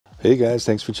Hey guys,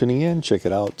 thanks for tuning in. Check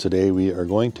it out. Today we are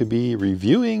going to be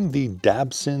reviewing the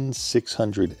Dabbsson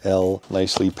 600L,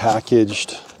 nicely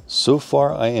packaged. So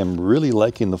far, I am really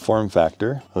liking the form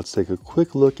factor. Let's take a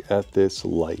quick look at this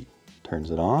light.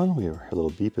 Turns it on. We have a little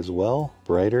beep as well,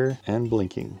 brighter and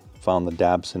blinking. Found the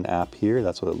Dabbsson app here.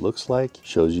 That's what it looks like.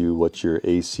 Shows you what your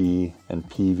AC and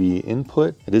PV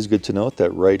input. It is good to note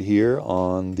that right here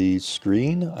on the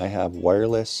screen, I have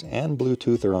wireless and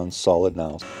Bluetooth are on solid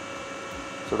now.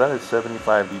 So that is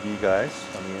 75 dB, guys,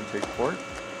 on the intake port,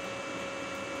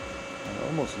 and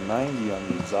almost 90 on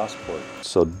the exhaust port.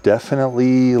 So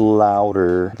definitely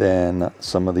louder than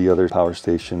some of the other power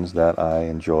stations that I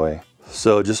enjoy.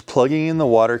 So just plugging in the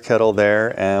water kettle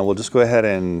there, and we'll just go ahead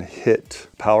and hit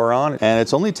power on. And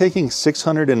it's only taking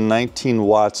 619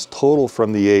 watts total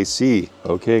from the AC.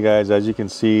 Okay guys, as you can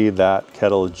see, that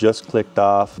kettle just clicked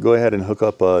off. Go ahead and hook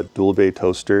up a dual bay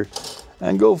toaster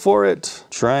and go for it.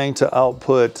 Trying to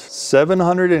output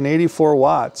 784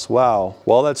 watts. Wow.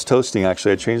 While that's toasting,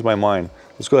 actually, I changed my mind.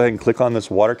 Let's go ahead and click on this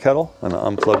water kettle. I'm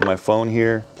gonna unplug my phone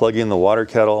here, plug in the water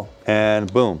kettle,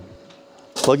 and boom.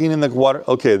 Plugging in the water,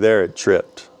 okay, there it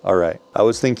tripped. All right, I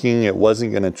was thinking it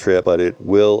wasn't gonna trip, but it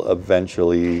will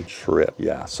eventually trip.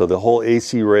 Yeah, so the whole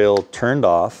AC rail turned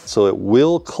off, so it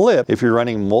will clip if you're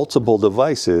running multiple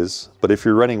devices, but if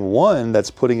you're running one that's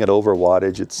putting it over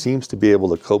wattage, it seems to be able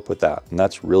to cope with that, and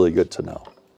that's really good to know.